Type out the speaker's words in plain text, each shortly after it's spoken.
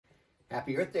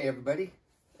Happy Earth Day, everybody.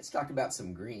 Let's talk about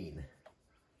some green.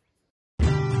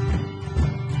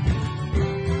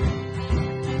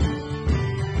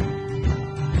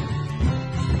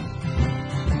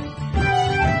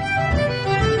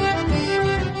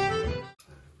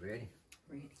 Ready?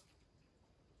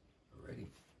 Ready.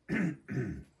 Do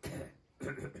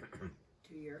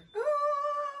your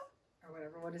or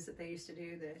whatever. What is it they used to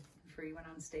do? Before you went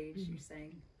on stage, you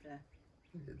sang the.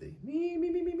 Did they? Me.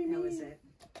 How is it?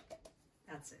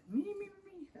 That's it. Me.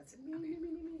 That's it. Okay.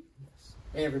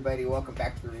 Hey everybody, welcome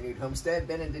back to the Renewed Homestead.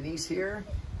 Ben and Denise here,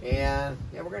 and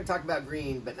yeah, we're going to talk about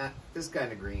green, but not this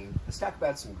kind of green. Let's talk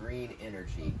about some green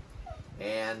energy,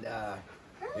 and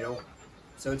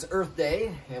so it's Earth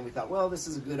Day, and we thought, well, this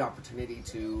is a good opportunity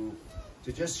to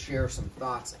just share some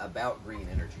thoughts about green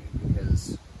energy,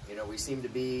 because we seem to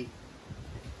be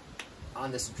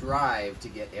on this drive to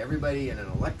get everybody in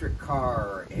an electric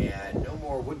car and no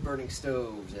more wood burning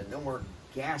stoves and no more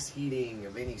gas heating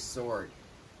of any sort.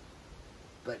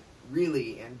 But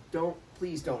really, and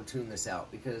please don't tune this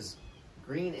out, because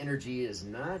green energy is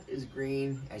not as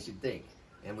green as you'd think.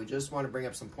 And we just want to bring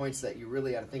up some points that you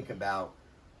really ought to think about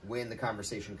when the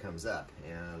conversation comes up.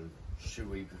 And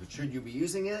should you be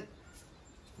using it?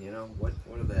 What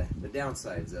are the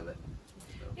downsides of it?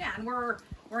 Yeah, and we're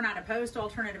not opposed to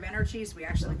alternative energies. We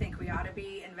actually think we ought to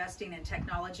be investing in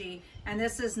technology. And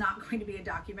this is not going to be a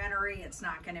documentary. It's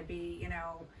not going to be,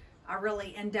 a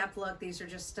really in-depth look. These are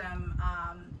just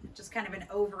kind of an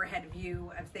overhead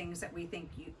view of things that we think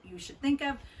you should think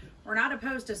of. We're not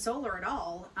opposed to solar at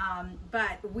all,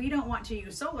 but we don't want to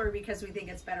use solar because we think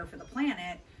it's better for the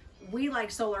planet. We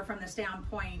like solar from the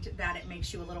standpoint that it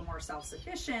makes you a little more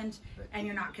self-sufficient and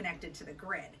you're not connected to the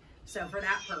grid. So for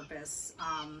that purpose,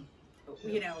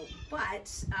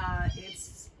 but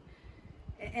it's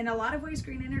in a lot of ways,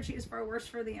 green energy is far worse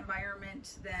for the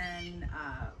environment than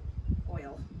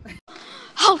oil.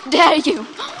 How dare you!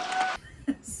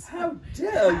 How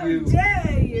dare you! How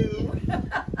dare you!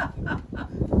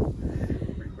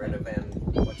 Greta Van,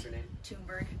 what's her name?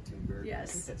 Thunberg.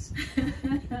 Yes.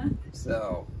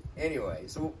 So, anyway,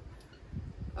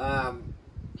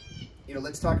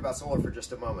 let's talk about solar for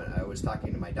just a moment. I was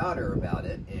talking to my daughter about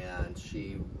it, and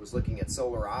she was looking at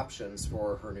solar options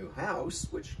for her new house,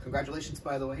 which, congratulations,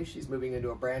 by the way, she's moving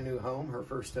into a brand new home, her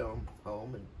first home,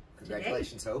 and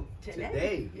congratulations, Hope.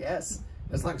 Today, yes.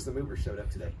 As long as the movers showed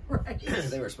up today. Right.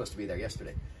 They were supposed to be there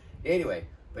yesterday. Anyway,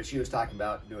 but she was talking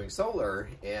about doing solar,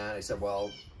 and I said,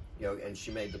 well, and she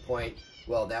made the point,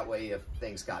 well, that way if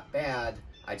things got bad,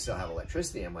 I'd still have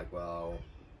electricity. I'm like, well,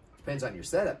 depends on your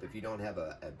setup. If you don't have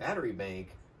a battery bank,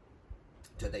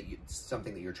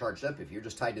 something that you're charged up, if you're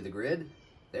just tied to the grid,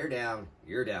 they're down,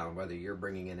 you're down, whether you're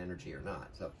bringing in energy or not.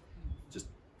 So just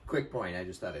quick point. I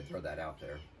just thought I'd throw that out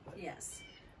there. Yes.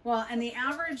 Well, and the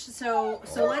average, so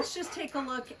let's just take a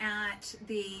look at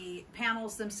the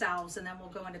panels themselves, and then we'll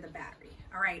go into the battery.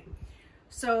 All right.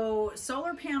 So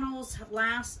solar panels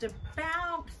last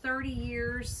about 30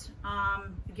 years,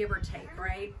 give or take,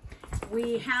 right?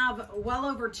 We have well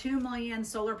over 2 million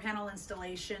solar panel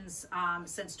installations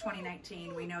since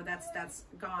 2019. We know that's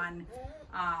gone.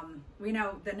 We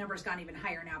know the number's gone even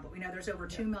higher now, but we know there's over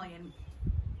 2 million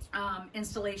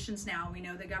installations now. We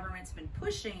know the government's been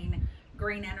pushing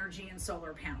green energy and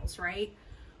solar panels, right?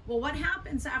 Well, what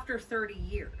happens after 30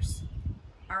 years?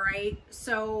 All right,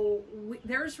 so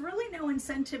there's really no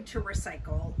incentive to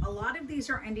recycle. A lot of these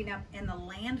are ending up in the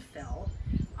landfill.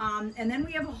 And then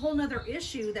we have a whole nother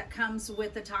issue that comes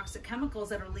with the toxic chemicals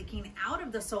that are leaking out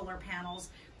of the solar panels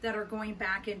that are going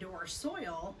back into our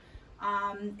soil.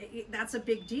 That's a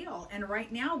big deal. And right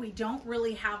now we don't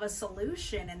really have a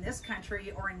solution in this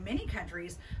country or in many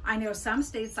countries. I know some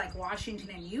states like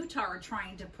Washington and Utah are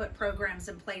trying to put programs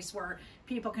in place where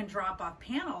people can drop off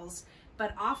panels,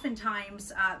 but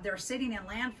oftentimes they're sitting in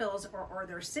landfills or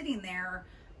they're sitting there,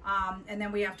 and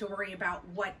then we have to worry about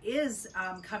what is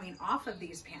coming off of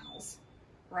these panels,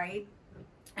 right?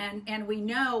 And we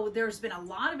know there's been a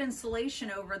lot of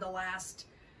insulation over the last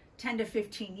 10 to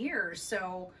 15 years.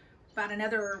 So about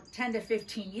another 10 to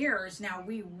 15 years, now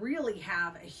we really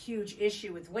have a huge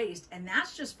issue with waste, and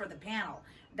that's just for the panel.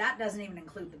 That doesn't even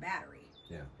include the battery.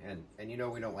 Yeah, and we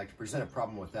don't like to present a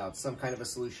problem without some kind of a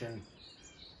solution.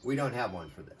 We don't have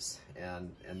one for this.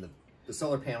 And the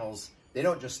solar panels, they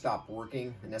don't just stop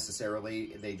working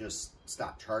necessarily, they just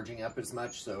stop charging up as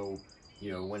much. So,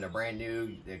 when they're brand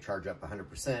new, they charge up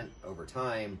 100% over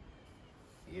time.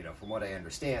 From what I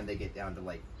understand, they get down to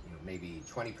like, maybe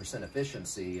 20%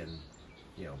 efficiency, and,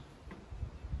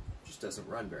 just doesn't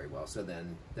run very well. So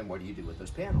then what do you do with those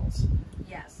panels?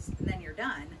 Yes, and then you're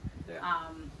done. Yeah.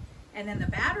 And then the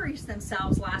batteries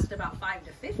themselves last about 5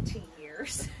 to 15 years.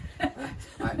 years.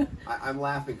 I'm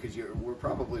laughing because we're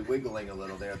probably wiggling a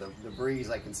little there. The breeze,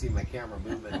 I can see my camera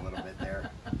moving a little bit there.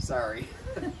 Sorry.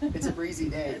 It's a breezy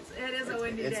day. It is a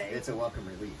windy day. It's a welcome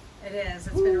relief. It is.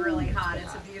 It's been really hot.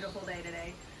 It's a beautiful day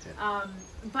today.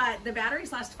 But the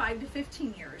batteries last 5 to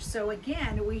 15 years. So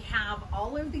again, we have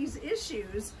all of these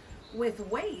issues with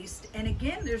waste. And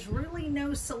again, there's really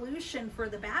no solution for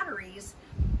the batteries,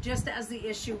 just as the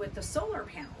issue with the solar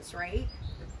panels, right?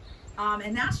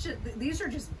 And that's just, these are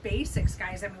just basics,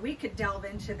 guys. I mean, we could delve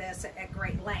into this at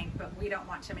great length, but we don't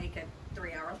want to make a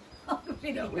 3-hour long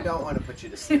video. No, we don't want to put you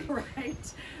to sleep.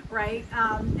 Right.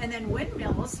 And then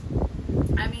windmills.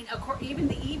 I mean, even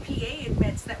the EPA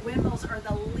admits that windmills are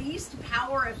the least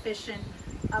power efficient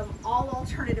of all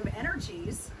alternative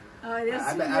energies.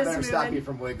 I better stop you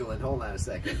from wiggling. Hold on a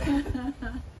second.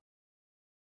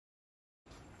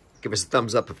 Give us a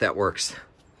thumbs up if that works.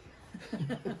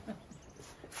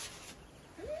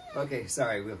 Okay,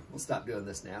 sorry, we'll stop doing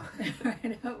this now.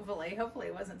 Right, hopefully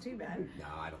it wasn't too bad. No,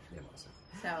 it wasn't.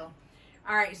 So,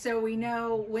 all right, so we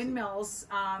know windmills.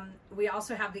 We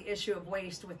also have the issue of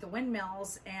waste with the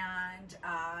windmills and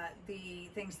the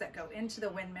things that go into the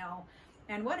windmill.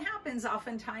 And what happens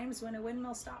oftentimes when a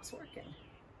windmill stops working?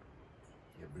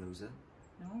 It blows up.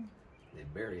 No. They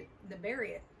bury it. They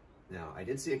bury it. Now, I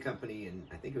did see a company in,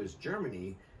 I think it was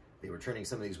Germany, they were turning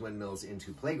some of these windmills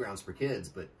into playgrounds for kids,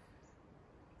 but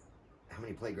how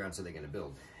many playgrounds are they going to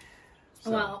build?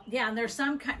 So, well, yeah, and there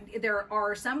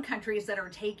are some countries that are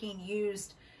taking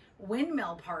used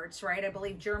windmill parts, right? I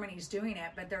believe Germany's doing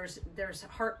it, but there's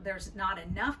not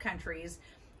enough countries.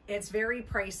 It's very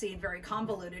pricey and very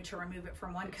convoluted to remove it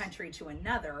from one country to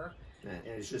another. And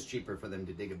it's just cheaper for them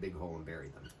to dig a big hole and bury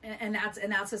them. And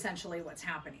that's essentially what's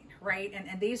happening, right?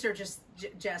 And these are just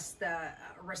the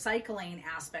recycling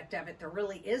aspect of it. There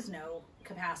really is no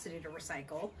capacity to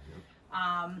recycle. Yep.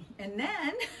 And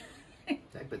then,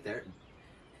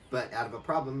 but out of a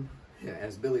problem,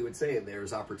 as Billy would say,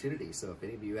 there's opportunity. So if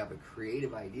any of you have a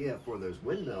creative idea for those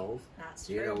windmills, that's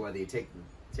you true. know, whether you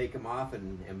take them off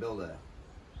and build a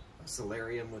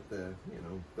solarium with the,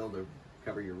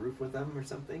 cover your roof with them or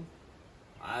something.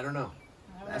 I don't know.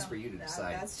 That's for you to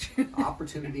decide. That's true.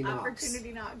 Opportunity knocks.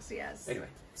 Opportunity knocks, yes. Anyway,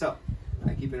 so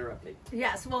I keep interrupting.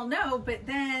 Yes, well, no, but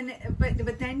then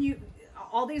you,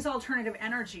 all these alternative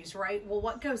energies, right? Well,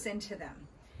 what goes into them?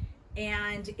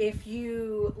 And if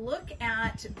you look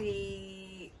at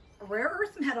the rare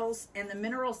earth metals and the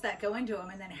minerals that go into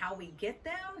them and then how we get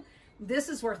them, this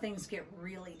is where things get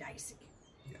really dicey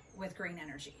with green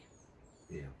energy.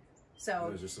 Yeah. So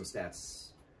those are some stats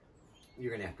you're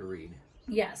going to have to read.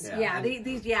 Yes. Yeah.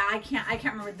 These. Yeah. I can't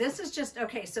remember. This is just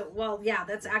okay. So, well, yeah,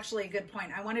 that's actually a good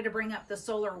point. I wanted to bring up the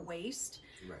solar waste.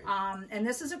 Right. And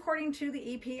this is according to the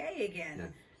EPA again. Now,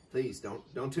 please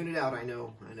don't tune it out. I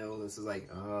know this is like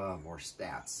more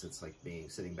stats. It's like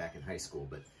sitting back in high school,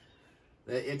 but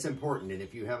it's important. And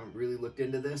if you haven't really looked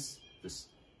into this, just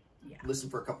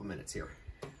listen for a couple minutes here.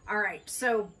 All right.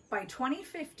 So by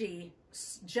 2050,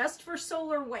 just for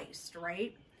solar waste,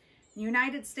 right?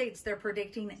 United States, they're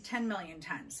predicting 10 million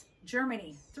tons.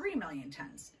 Germany, 3 million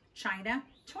tons. China,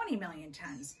 20 million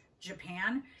tons.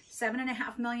 Japan,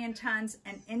 7.5 million tons.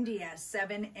 And India,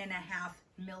 7.5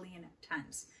 million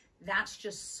tons. That's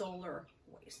just solar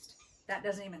waste. That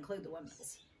doesn't even include the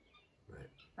windmills.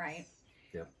 Right?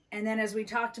 Yep. And then as we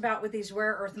talked about with these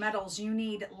rare earth metals, you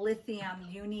need lithium,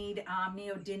 you need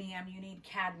neodymium, you need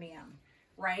cadmium,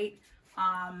 right?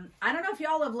 I don't know if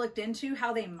y'all have looked into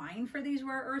how they mine for these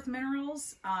rare earth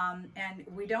minerals, and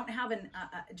we don't have an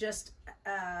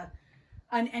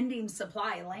unending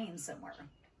supply laying somewhere.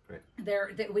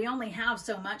 Right. We only have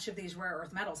so much of these rare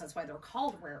earth metals. That's why they're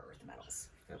called rare earth metals.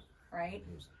 Yep. Right?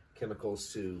 There's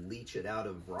chemicals to leach it out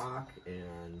of rock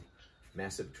and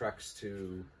massive trucks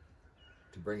to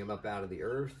bring them up out of the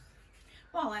earth.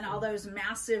 Well, and all those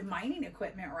massive mining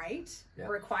equipment, right? Yep.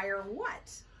 Require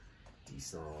what?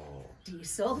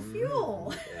 Diesel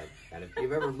fuel. Yeah. And if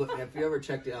you've ever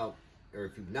checked out, or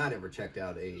if you've not ever checked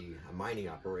out a mining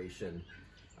operation,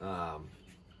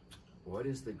 what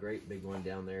is the great big one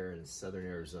down there in southern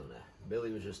Arizona?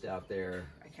 Billy was just out there.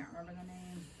 I can't remember the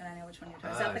name, but I know which one you're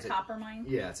talking about. Is that the copper mine?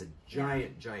 Yeah, it's a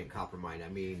giant copper mine. I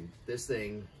mean, this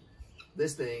thing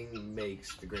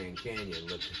makes the Grand Canyon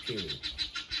look puny.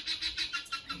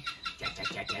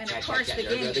 And of course the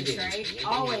guineas, right?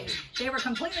 Always. They were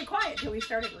completely quiet till we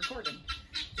started recording.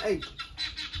 Hey,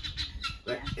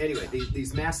 But anyway,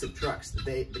 these massive trucks,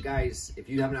 the guys, if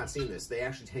you have not seen this, they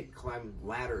actually climb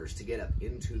ladders to get up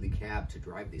into the cab to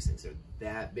drive these things. They're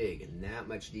that big and that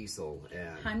much diesel.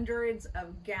 And hundreds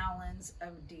of gallons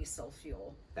of diesel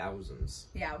fuel. Thousands.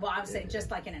 Yeah, well, I would say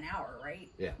just like in an hour,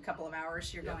 right? Yeah. A couple of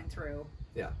hours you're going through.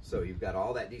 Yeah, so you've got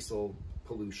all that diesel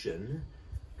pollution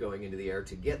going into the air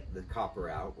to get the copper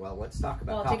out. Well, let's talk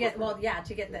about copper. To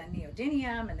get the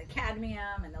neodymium and the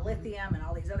cadmium and the lithium and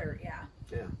all these other,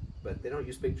 Yeah, but they don't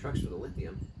use big trucks for the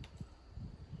lithium.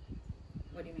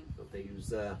 What do you mean? Don't they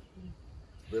use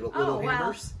little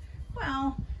hammers?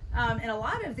 Well, in a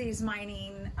lot of these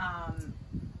mining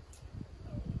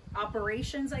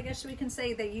operations, I guess we can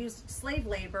say, they use slave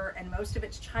labor, and most of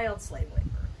it's child slave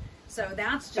labor. So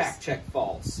that's just... Fact check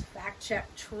false. Fact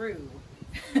check true.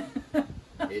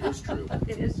 It is true.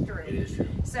 It is true. It is true.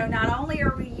 So not only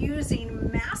are we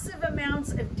using massive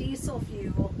amounts of diesel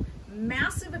fuel,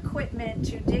 massive equipment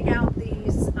to dig out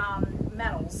these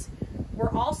metals, we're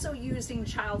also using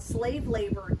child slave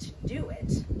labor to do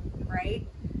it, right?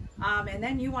 And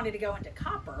then you wanted to go into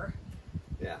copper.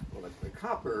 Yeah, well, the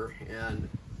copper, and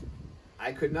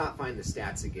I could not find the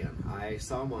stats again. I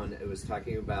saw one, it was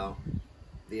talking about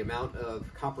the amount of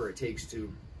copper it takes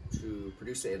to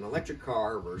produce an electric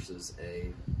car versus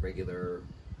a regular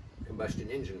combustion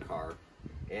engine car,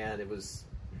 and it was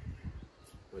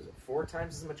it 4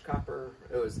 times as much copper?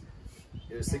 It was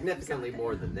significantly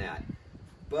more than that,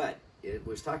 but it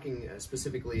was talking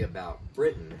specifically about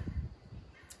Britain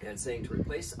and saying to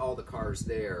replace all the cars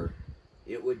there,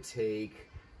 it would take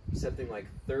something like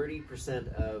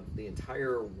 30% of the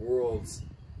entire world's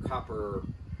copper,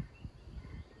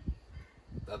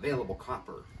 available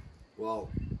copper. Well,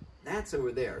 that's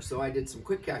over there. So I did some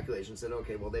quick calculations, said,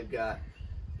 okay, well, they've got,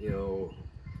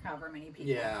 however many people.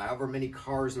 Yeah, however many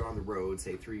cars are on the road,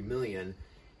 say 3 million.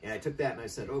 And I took that and I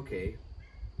said, okay,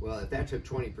 well, if that took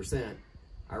 20%,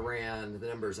 I ran the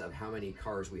numbers of how many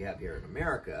cars we have here in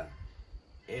America.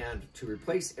 And to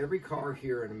replace every car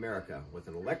here in America with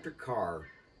an electric car,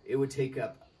 it would take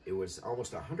up, it was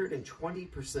almost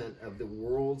 120% of the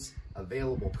world's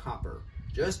available copper,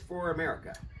 just for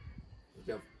America.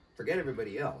 Forget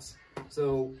everybody else.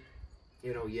 So,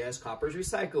 yes, copper is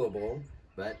recyclable,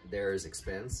 but there's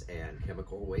expense and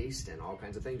chemical waste and all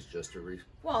kinds of things just to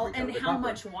Well, and how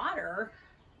much water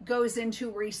goes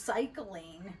into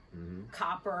recycling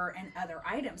copper and other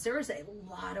items. There is a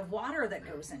lot of water that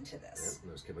goes into this.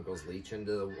 Yeah, those chemicals leach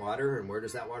into the water, and where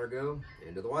does that water go?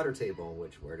 Into the water table,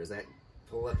 where does that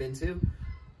pull up into?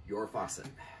 Your faucet.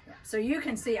 Yeah. So you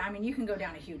can see, you can go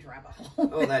down a huge rabbit hole.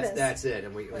 Oh, that's it.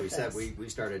 And we said we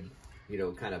started,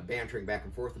 kind of bantering back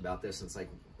and forth about this. And it's like,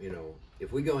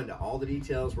 if we go into all the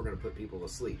details, we're going to put people to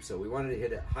sleep. So we wanted to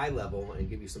hit it high level and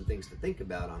give you some things to think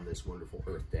about on this wonderful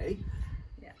Earth Day.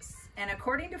 Yes. And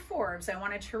according to Forbes, I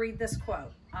wanted to read this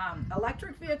quote.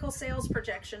 Electric vehicle sales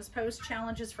projections pose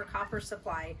challenges for copper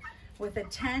supply, with a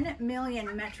 10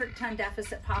 million metric ton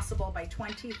deficit possible by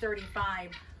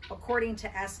 2035, according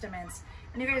to estimates.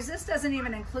 And you guys, this doesn't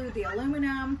even include the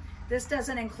aluminum. This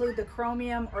doesn't include the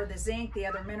chromium or the zinc, the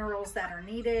other minerals that are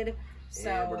needed. So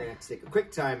and we're going to have to take a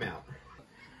quick time out.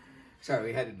 Sorry,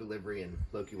 we had a delivery and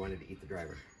Loki wanted to eat the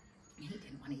driver. He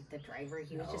didn't want to eat the driver.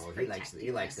 He was just protecting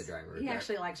he likes the driver. He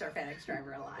actually likes our FedEx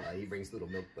driver a lot. Well, he brings little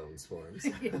milk bones for him.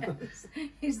 So. Yes.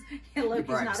 He's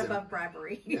not above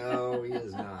bribery. No, he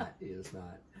is not. He is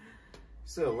not.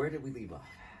 So where did we leave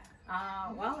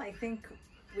off? Well, I think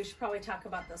we should probably talk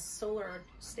about the solar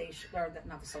station, or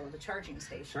not the solar, the charging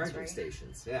stations. Charging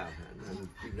stations, yeah. And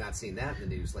we've not seen that in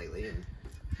the news lately, and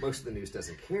most of the news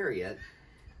doesn't carry it.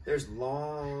 There's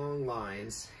long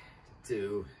lines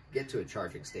to get to a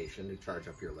charging station to charge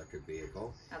up your electric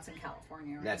vehicle. That's in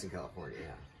California, right? That's in California,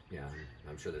 yeah. Yeah,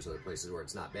 I'm sure there's other places where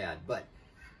it's not bad, but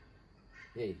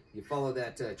hey, you follow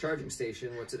that charging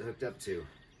station, what's it hooked up to?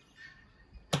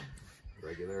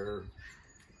 Regular...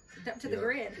 Up to the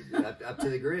grid. up to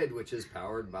the grid, which is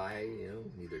powered by,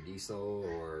 either diesel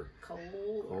or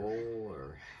coal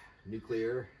or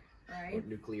nuclear. Right. Or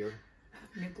nuclear.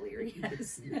 Nuclear,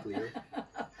 yes. Nuclear.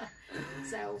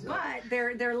 So, but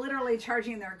they're literally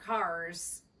charging their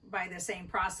cars by the same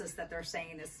process that they're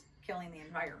saying is killing the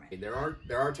environment.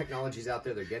 There are technologies out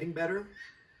there that are getting better,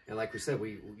 and like we said,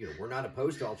 we're not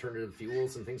opposed to alternative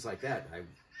fuels and things like that.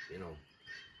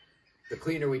 The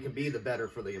cleaner we can be, the better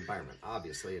for the environment,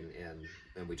 obviously,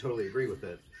 and we totally agree with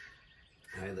it.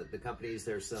 The companies,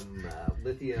 there's some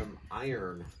lithium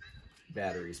iron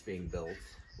batteries being built,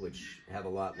 which have a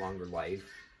lot longer life.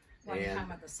 Well, you're talking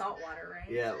about the salt water, right?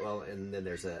 Yeah, well, and then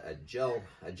there's a gel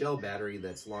battery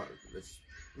that's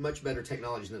much better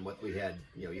technology than what we had,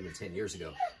 even 10 years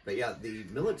ago. But yeah, the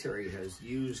military has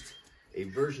used a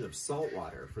version of salt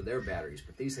water for their batteries,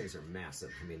 but these things are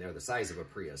massive. I mean, they're the size of a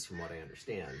Prius from what I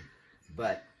understand,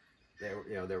 but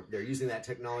they're using that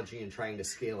technology and trying to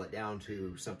scale it down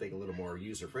to something a little more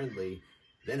user-friendly.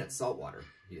 Then it's salt water.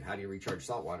 How do you recharge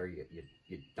salt water?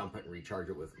 You dump it and recharge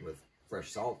it with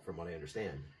fresh salt, from what I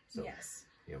understand. So, yes.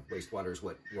 Wastewater is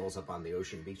what rolls up on the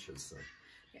ocean beaches.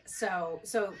 So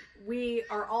we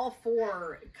are all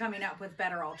for coming up with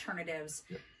better alternatives.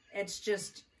 Yep. It's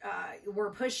just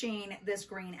we're pushing this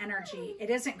green energy. It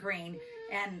isn't green,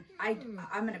 and I do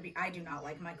not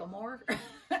like Michael Moore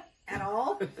at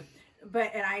all.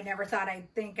 And I never thought I'd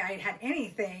had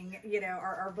anything,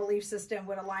 our belief system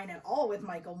would align at all with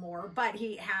Michael Moore, but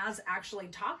he has actually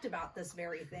talked about this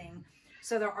very thing.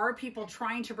 So there are people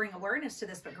trying to bring awareness to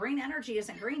this, but green energy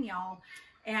isn't green, y'all.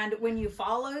 And when you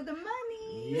follow the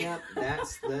money. Yep,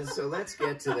 so let's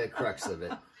get to the crux of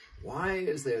it. Why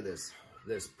is there this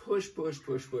push?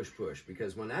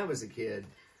 Because when I was a kid,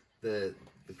 the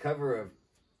cover of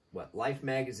Life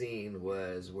magazine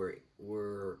was,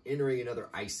 we're entering another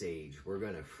ice age. We're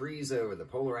going to freeze over. The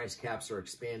polar ice caps are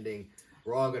expanding.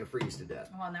 We're all going to freeze to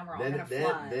death. Well, and then we're all going to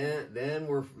flood.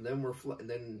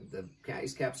 Then the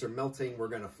ice caps are melting. We're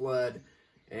going to flood,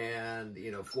 and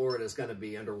Florida's going to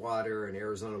be underwater, and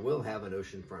Arizona will have an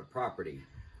oceanfront property.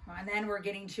 And then we're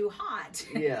getting too hot.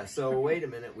 Yeah. So wait a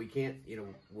minute. We can't.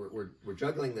 We're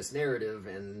juggling this narrative,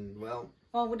 and Well,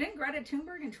 didn't Greta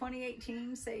Thunberg in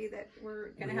 2018 say that we're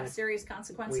going to have serious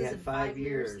consequences in 5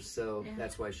 years? years? So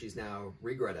that's why she's now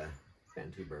Regreta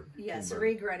Van Thunberg. Yes,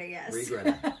 Regreta, yes.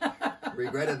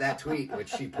 Regreta that tweet, which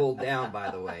she pulled down, by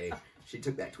the way. She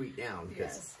took that tweet down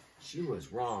because she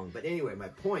was wrong. But anyway, my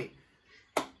point,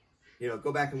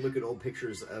 go back and look at old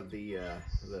pictures of the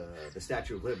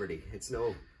Statue of Liberty. It's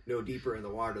no deeper in the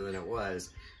water than it was.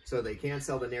 So they can't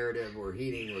sell the narrative or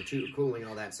heating or cooling,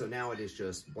 all that. So now it is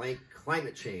just blank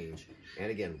climate change.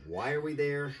 And again, why are we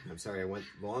there? I'm sorry, I went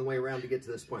a long way around to get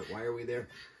to this point. Why are we there?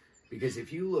 Because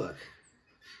if you look,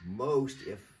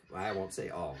 I won't say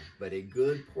all, but a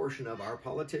good portion of our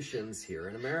politicians here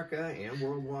in America and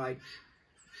worldwide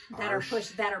that are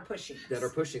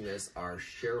pushing this are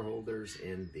shareholders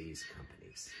in these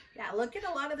companies. Yeah, look at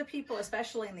a lot of the people,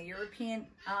 especially in the European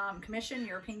Commission,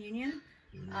 European Union.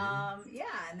 Mm-hmm.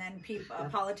 And then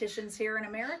politicians here in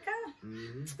America.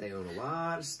 Mm-hmm. They own a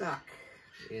lot of stock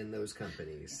in those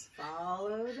companies.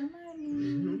 Follow the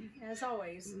money, as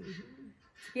always. Mm-hmm.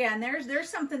 Yeah, and there's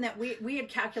something that we had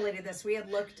calculated this. We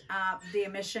had looked up the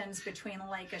emissions between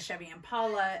like a Chevy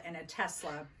Impala and a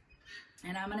Tesla.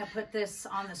 And I'm going to put this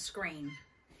on the screen.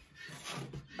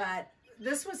 But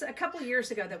this was a couple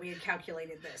years ago that we had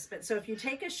calculated this. But so if you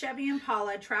take a Chevy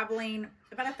Impala traveling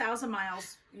about 1,000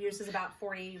 miles, uses about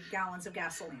 40 gallons of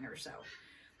gasoline or so.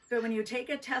 But when you take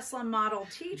a Tesla Model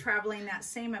T traveling that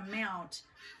same amount,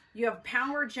 you have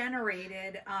power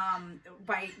generated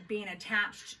by being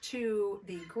attached to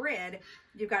the grid.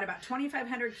 You've got about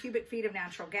 2,500 cubic feet of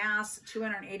natural gas,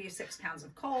 286 pounds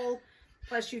of coal,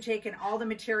 plus you take in all the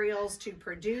materials to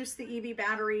produce the EV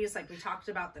batteries, like we talked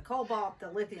about, the cobalt,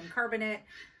 the lithium carbonate,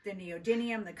 the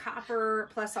neodymium, the copper,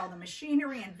 plus all the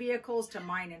machinery and vehicles to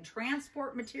mine and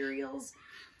transport materials.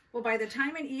 Well, by the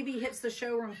time an EV hits the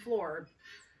showroom floor,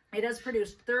 it has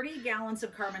produced 30 gallons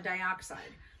of carbon dioxide.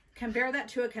 Compare that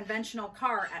to a conventional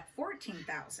car at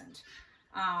 14,000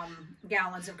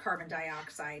 gallons of carbon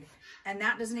dioxide. And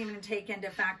that doesn't even take into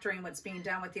factoring what's being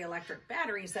done with the electric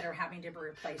batteries that are having to be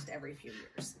replaced every few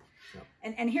years. Yep.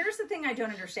 And here's the thing I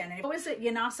don't understand. What was it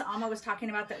Yanasa Ama was talking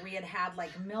about, that we had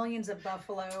like millions of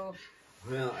buffalo?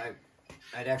 Well,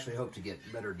 I'd actually hope to get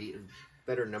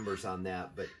better numbers on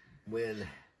that. But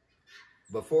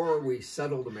before we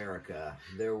settled America,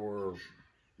 there were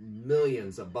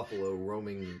millions of buffalo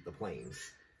roaming the plains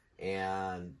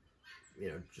and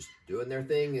just doing their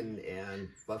thing, and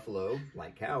buffalo,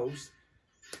 like cows,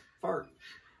 fart.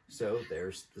 So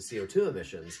there's the CO2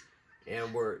 emissions,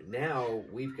 and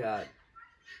we've got,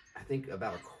 I think,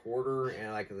 about a quarter,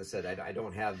 and like I said, I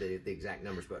don't have the exact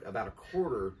numbers, but about a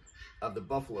quarter of the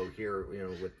buffalo here,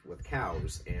 with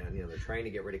cows, and they're trying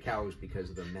to get rid of cows because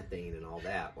of the methane and all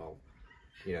that. Well,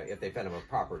 if they fed them a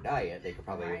proper diet, they could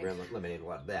probably eliminate a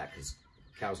lot of that, because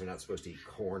cows are not supposed to eat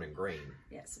corn and grain.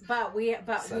 Yes, but we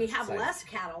have less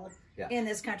cattle in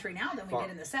this country now than we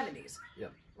did in the 70s.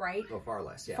 Yep. Right? Oh, far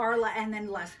less. Yeah. And then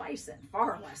less bison.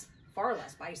 Far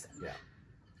less bison. Yeah.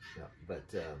 Yeah. But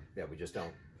we just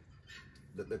don't.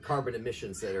 The carbon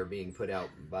emissions that are being put out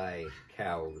by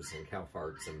cows and cow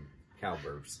farts and cow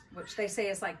burps, which they say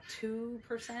is like 2%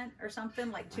 or something,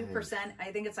 like 2%.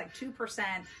 I think it's like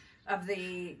 2% of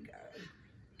the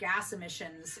gas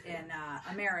emissions in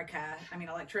America. I mean,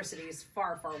 electricity is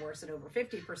far, far worse at over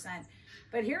 50%.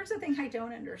 But here's the thing I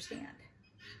don't understand.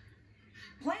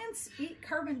 Plants eat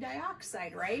carbon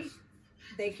dioxide, right?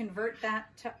 They convert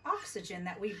that to oxygen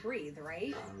that we breathe,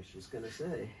 right? I was just gonna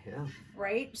say, yeah.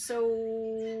 Right? So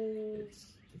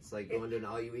it's like going to an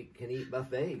all-you-can-eat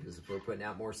buffet, because if we're putting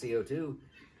out more CO2,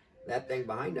 that thing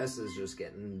behind us is just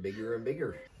getting bigger and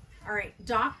bigger. All right,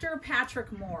 Dr.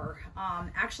 Patrick Moore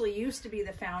actually used to be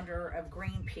the founder of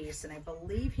Greenpeace, and I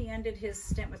believe he ended his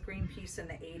stint with Greenpeace in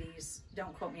the 80s.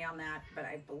 Don't quote me on that, but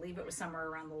I believe it was somewhere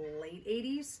around the late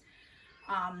 80s.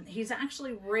 He's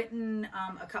actually written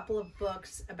a couple of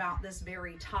books about this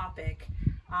very topic.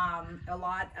 A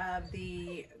lot of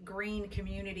the green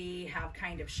community have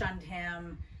kind of shunned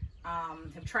him,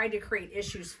 have tried to create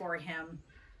issues for him,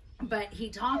 but he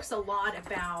talks a lot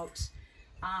about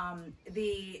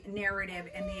the narrative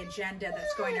and the agenda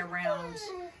that's going around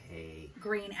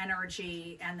green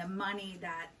energy and the money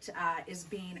that is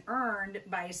being earned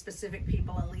by specific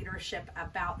people in leadership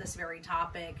about this very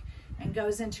topic, and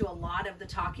goes into a lot of the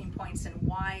talking points and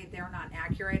why they're not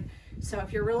accurate. So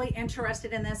if you're really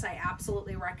interested in this, I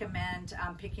absolutely recommend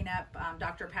picking up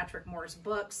Dr. Patrick Moore's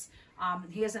books.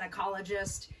 He is an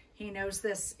ecologist. He knows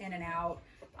this in and out.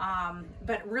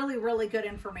 But really, really good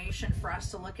information for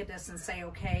us to look at this and say,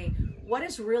 okay, what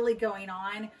is really going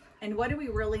on and what do we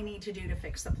really need to do to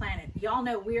fix the planet? Y'all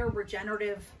know we are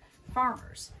regenerative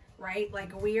farmers, right?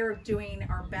 Like, we are doing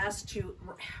our best to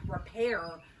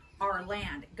repair our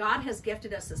land. God has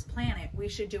gifted us this planet. We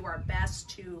should do our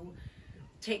best to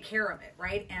take care of it,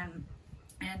 right?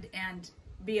 And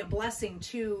be a blessing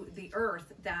to the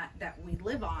earth that we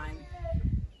live on.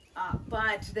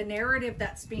 But the narrative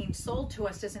that's being sold to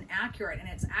us isn't accurate, and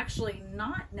it's actually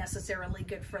not necessarily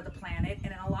good for the planet,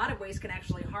 and in a lot of ways can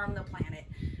actually harm the planet.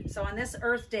 So on this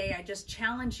Earth Day, I just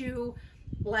challenge you,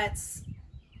 let's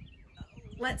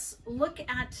look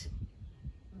at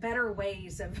better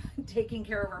ways of taking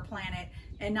care of our planet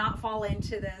and not fall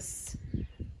into this,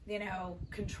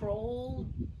 control.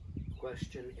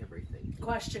 Question everything.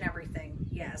 Question everything,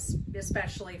 yes,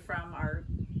 especially from our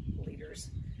leaders.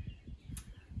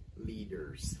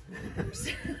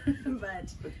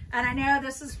 But and I know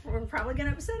we're probably going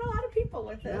to upset a lot of people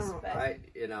with this. No, but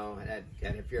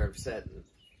and if you're upset,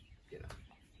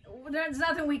 there's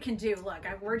nothing we can do. Look,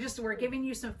 we're giving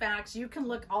you some facts. You can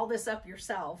look all this up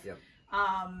yourself. Yep.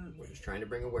 We're just trying to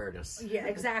bring awareness. Yeah,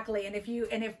 exactly. And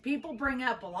if people bring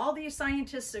up, well, all these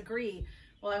scientists agree,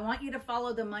 well, I want you to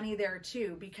follow the money there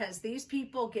too, because these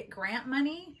people get grant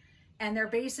money. And they're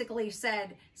basically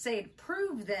say,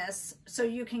 prove this so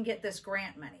you can get this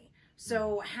grant money.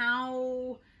 So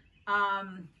how,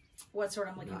 what's the word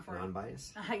I'm looking for?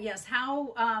 Non-biased? Yes,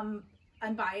 how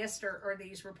unbiased are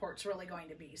these reports really going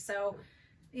to be? So,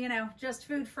 just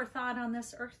food for thought on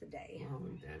this Earth Day. Well,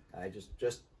 I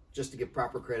just to give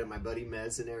proper credit, my buddy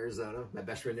Mez in Arizona, my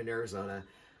best friend in Arizona,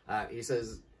 he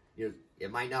says,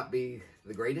 it might not be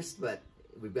the greatest, but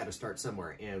we've got to start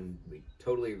somewhere, and we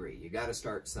totally agree. You got to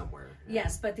start somewhere.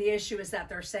 Yes, but the issue is that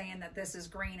they're saying that this is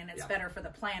green and it's better for the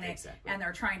planet, exactly. And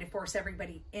they're trying to force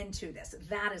everybody into this.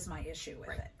 That is my issue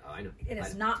with it. Oh, I know. It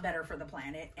is not better for the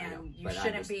planet, and you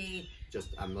shouldn't be.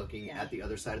 I'm looking at the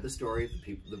other side of the story.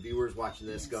 The viewers watching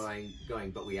this, going,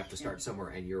 but we have to start somewhere,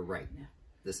 and you're right. Yeah.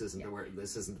 This isn't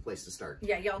the place to start.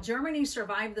 Yeah, y'all. Germany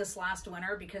survived this last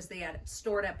winter because they had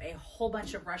stored up a whole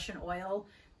bunch of Russian oil.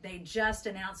 They just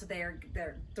announced that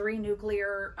their 3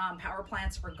 nuclear power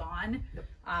plants were gone. Yep.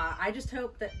 I just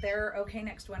hope that they're okay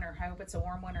next winter. I hope it's a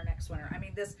warm winter next winter. I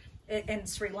mean, in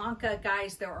Sri Lanka,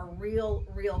 guys, there are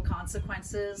real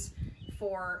consequences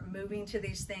for moving to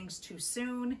these things too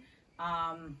soon.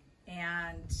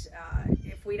 And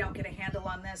if we don't get a handle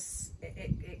on this,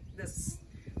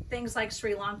 things like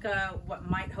Sri Lanka, what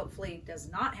might hopefully does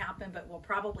not happen, but will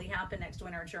probably happen next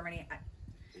winter in Germany.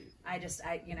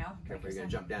 We're gonna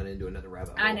jump down into another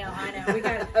rabbit hole. I know. We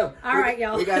got all right,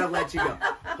 y'all. We gotta let you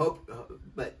go.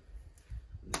 But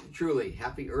truly,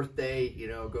 happy Earth Day.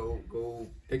 Go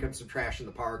pick up some trash in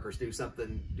the park, or do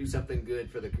something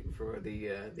good for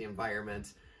the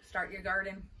environment. Start your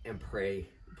garden and pray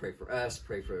for us.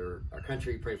 Pray for our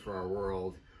country. Pray for our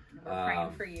world. We're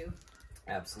praying for you.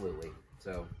 Absolutely.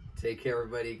 So take care,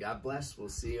 everybody. God bless. We'll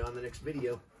see you on the next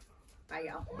video. Bye,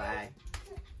 y'all. Bye.